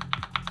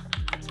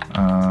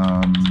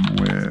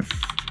 with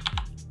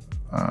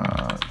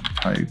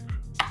type.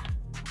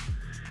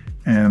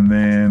 And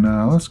then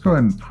let's go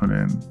ahead and put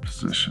in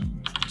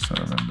position instead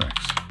of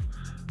index.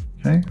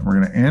 Okay, we're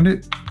going to AND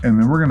it, and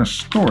then we're going to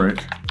store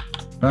it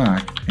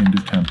back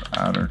into temp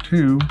adder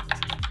 2.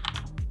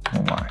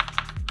 Y.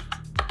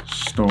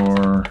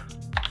 Store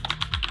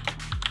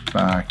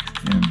back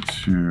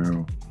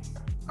into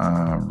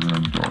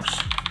room doors.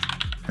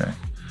 Okay,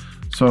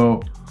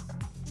 so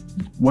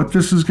what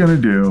this is going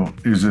to do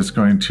is it's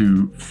going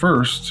to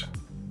first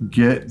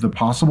get the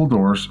possible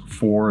doors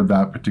for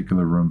that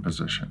particular room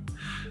position.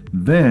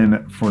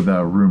 Then for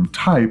the room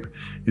type,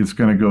 it's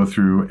going to go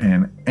through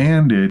and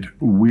AND it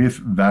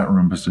with that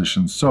room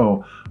position.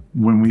 So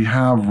when we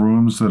have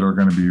rooms that are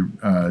going to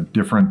be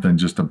different than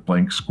just a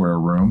blank square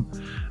room,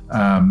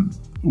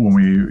 when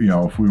we,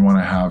 if we want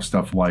to have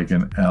stuff like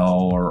an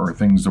L or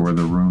things where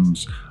the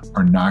rooms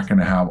are not going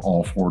to have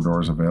all 4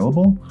 doors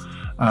available,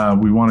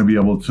 we want to be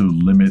able to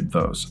limit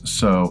those.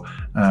 So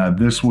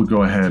this will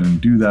go ahead and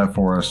do that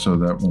for us so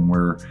that when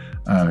we're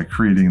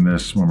creating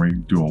this, when we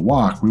do a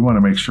walk, we want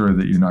to make sure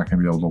that you're not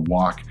going to be able to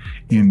walk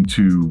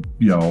into,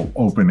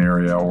 open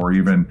area, or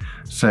even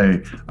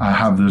say, I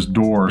have this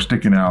door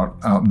sticking out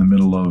in the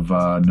middle of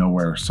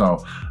nowhere.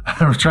 So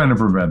I was trying to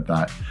prevent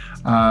that.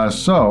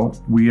 So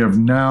we have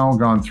now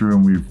gone through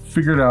and we've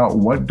figured out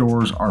what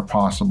doors are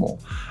possible,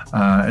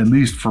 at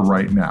least for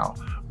right now.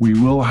 We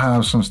will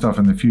have some stuff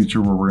in the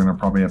future where we're going to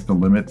probably have to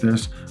limit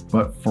this,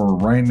 but for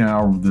right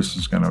now, this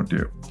is going to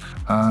do.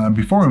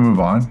 Before we move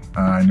on,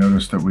 I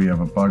noticed that we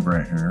have a bug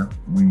right here.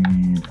 We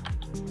need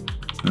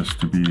this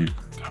to be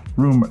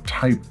room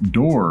type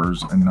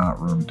doors and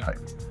not room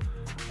type.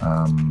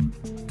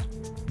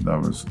 That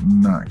was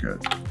not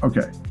good.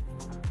 Okay,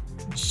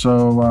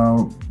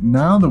 so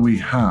now that we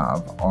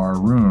have our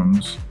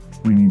rooms,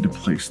 we need to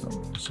place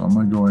them. So I'm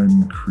going to go ahead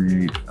and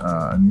create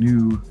a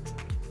new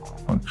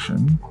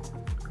function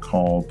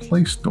called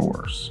place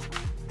doors.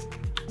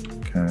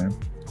 Okay.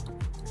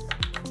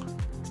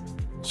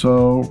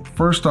 So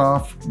first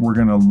off, we're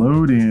going to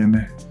load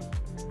in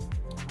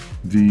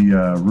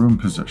the room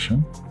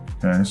position.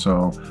 Okay,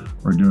 so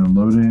we're doing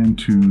load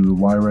into the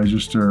Y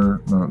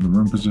register, the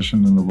room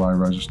position in the Y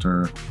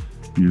register.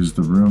 Use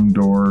the room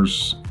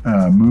doors,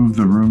 move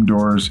the room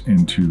doors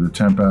into the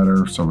temp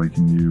adder so we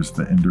can use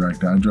the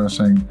indirect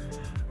addressing.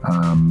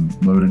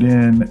 Load it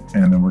in,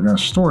 and then we're going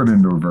to store it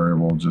into a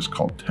variable just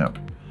called temp,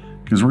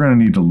 because we're going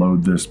to need to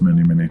load this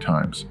many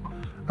times.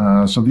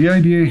 So the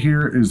idea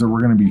here is that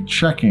we're going to be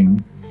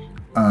checking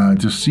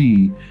to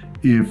see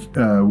if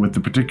with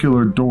the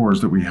particular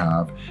doors that we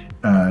have,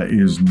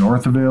 Is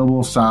north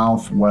available,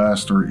 south,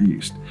 west, or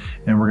east?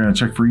 And we're going to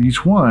check for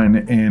each one,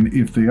 and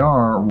if they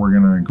are, we're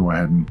going to go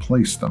ahead and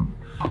place them.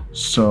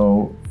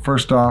 So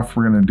first off,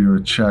 we're going to do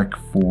a check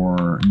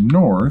for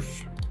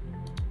north.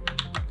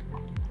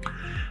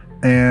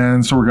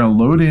 And so we're going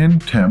to load in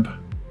temp,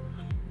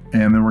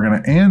 and then we're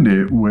going to AND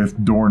it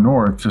with door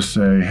north to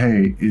say,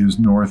 hey, is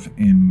north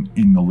in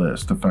the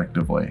list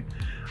effectively?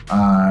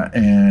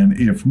 And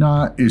if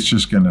not, it's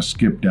just going to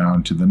skip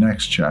down to the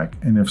next check.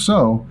 And if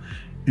so,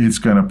 it's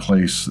going to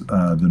place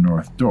the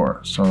north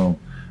door. So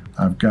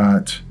I've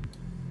got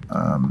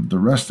the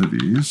rest of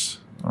these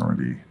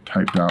already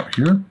typed out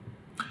here.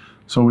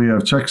 So we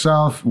have check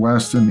south,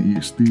 west, and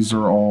east. These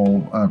are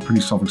all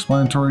pretty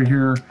self-explanatory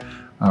here.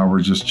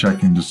 We're just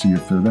checking to see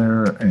if they're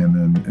there, and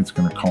then it's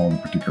going to call the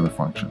particular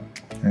function.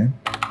 Okay.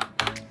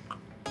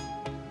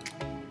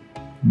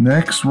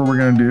 Next, what we're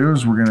going to do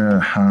is we're going to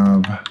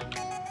have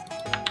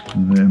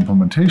the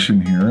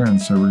implementation here,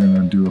 and so we're going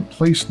to do a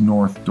place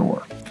north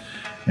door.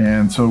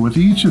 And so with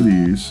each of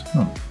these,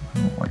 oh, I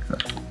don't like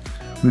that.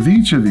 With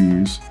each of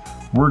these,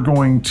 we're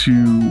going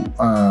to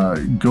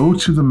go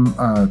to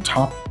the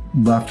top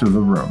left of the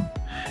room.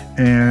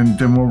 And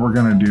then what we're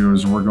going to do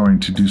is we're going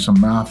to do some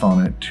math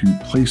on it to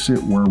place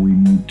it where we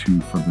need to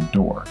for the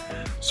door.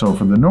 So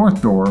for the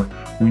north door,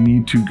 we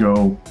need to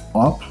go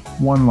up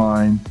one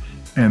line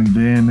and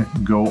then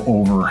go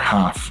over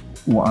half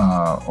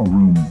a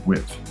room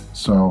width.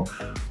 So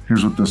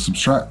here's what the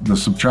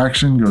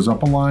subtraction goes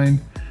up a line,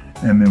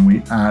 and then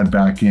we add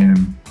back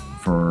in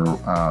for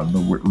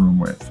the room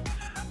width.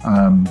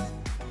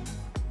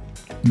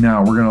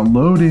 Now we're going to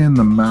load in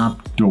the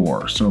map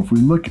door. So if we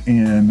look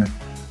in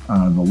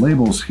the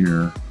labels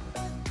here,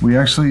 we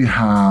actually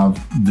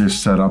have this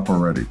set up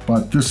already,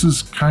 but this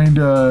is kind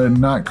of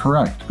not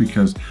correct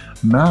because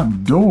map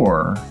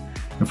door,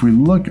 if we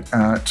look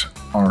at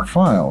our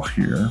file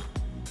here,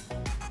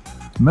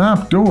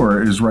 map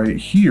door is right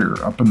here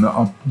up in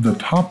the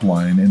top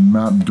line, and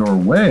map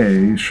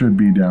doorway should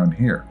be down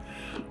here.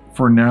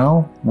 For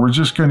now, we're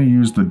just going to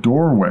use the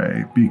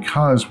doorway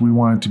because we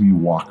want it to be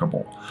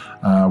walkable.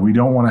 We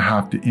don't want to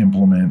have to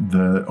implement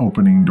the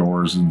opening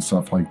doors and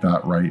stuff like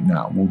that right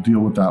now. We'll deal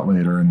with that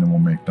later, and then we'll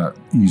make that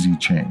easy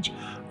change.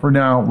 For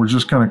now, we're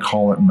just going to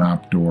call it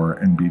map door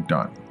and be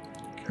done.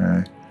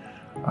 Okay.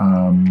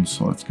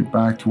 So let's get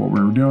back to what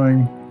we were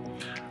doing.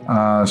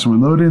 So we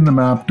load in the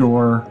map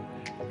door,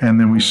 and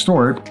then we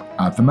store it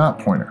at the map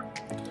pointer.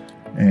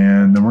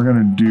 And then we're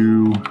going to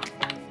do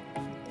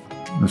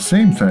the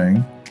same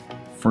thing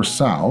for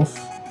south.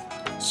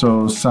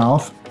 So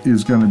south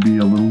is going to be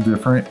a little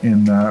different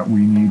in that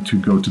we need to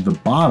go to the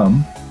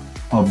bottom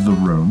of the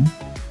room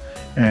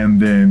and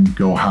then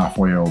go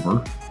halfway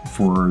over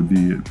for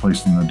the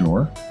placing the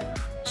door.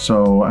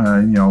 So,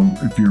 you know,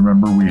 if you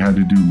remember, we had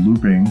to do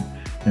looping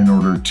in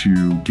order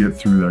to get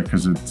through that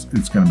because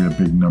it's going to be a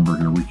big number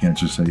here. We can't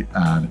just say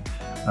add,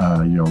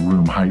 you know,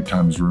 room height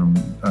times room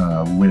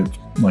width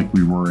like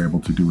we were able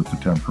to do with the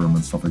temp room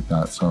and stuff like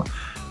that. So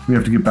we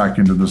have to get back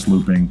into this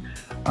looping.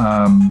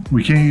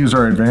 We can't use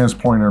our advanced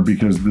pointer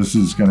because this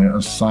is going to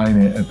assign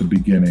it at the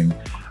beginning.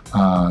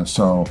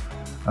 So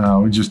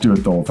we just do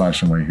it the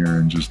old-fashioned way here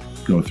and just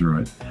go through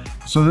it.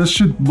 So this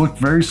should look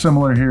very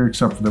similar here,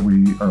 except for that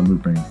we are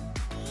looping.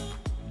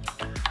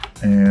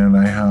 And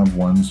I have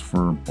ones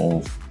for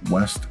both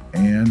west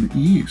and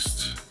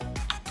east.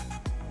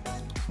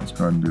 Let's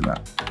go ahead and do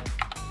that.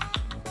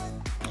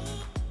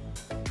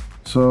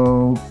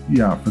 So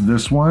yeah, for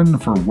this one,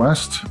 for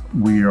west,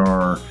 we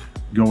are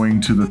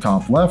going to the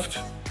top left,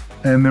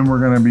 and then we're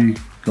going to be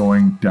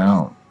going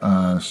down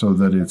so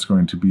that it's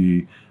going to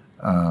be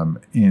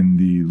in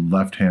the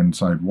left-hand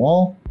side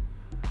wall.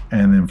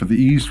 And then for the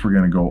east, we're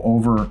going to go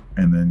over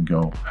and then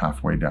go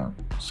halfway down.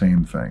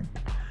 Same thing.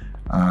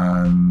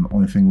 The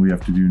only thing we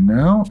have to do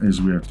now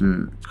is we have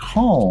to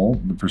call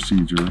the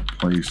procedure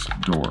place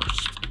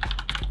doors.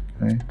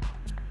 Okay.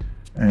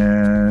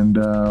 And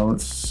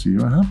let's see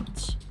what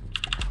happens.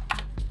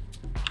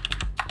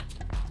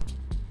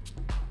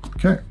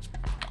 Okay.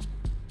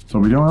 So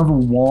we don't have a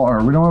wall,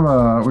 or we don't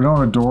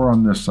have a door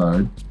on this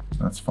side.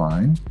 That's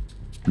fine.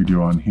 We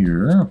do on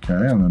here,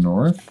 okay, on the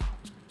north.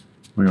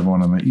 We have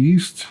one on the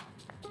east.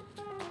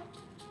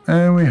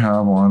 And we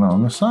have one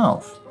on the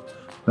south.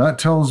 That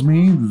tells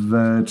me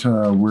that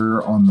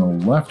we're on the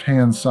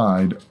left-hand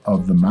side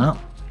of the map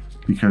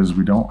because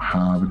we don't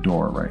have a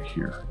door right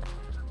here.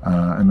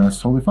 And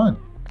that's totally fine.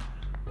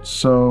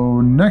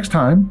 So next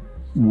time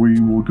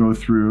we will go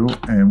through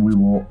and we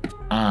will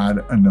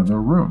add another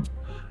room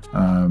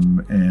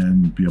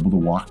and be able to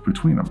walk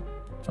between them.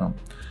 So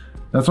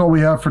that's all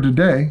we have for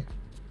today.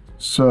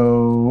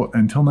 So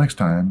until next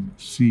time,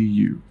 see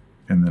you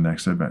in the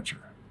next adventure.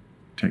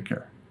 Take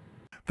care.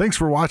 Thanks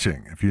for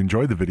watching. If you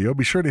enjoyed the video,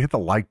 be sure to hit the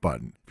like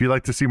button. If you'd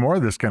like to see more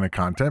of this kind of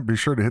content, be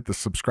sure to hit the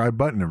subscribe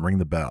button and ring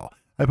the bell.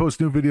 I post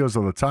new videos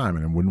all the time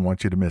and I wouldn't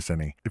want you to miss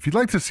any. If you'd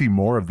like to see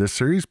more of this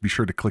series, be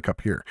sure to click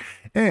up here.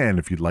 And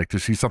if you'd like to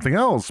see something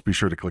else, be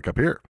sure to click up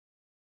here.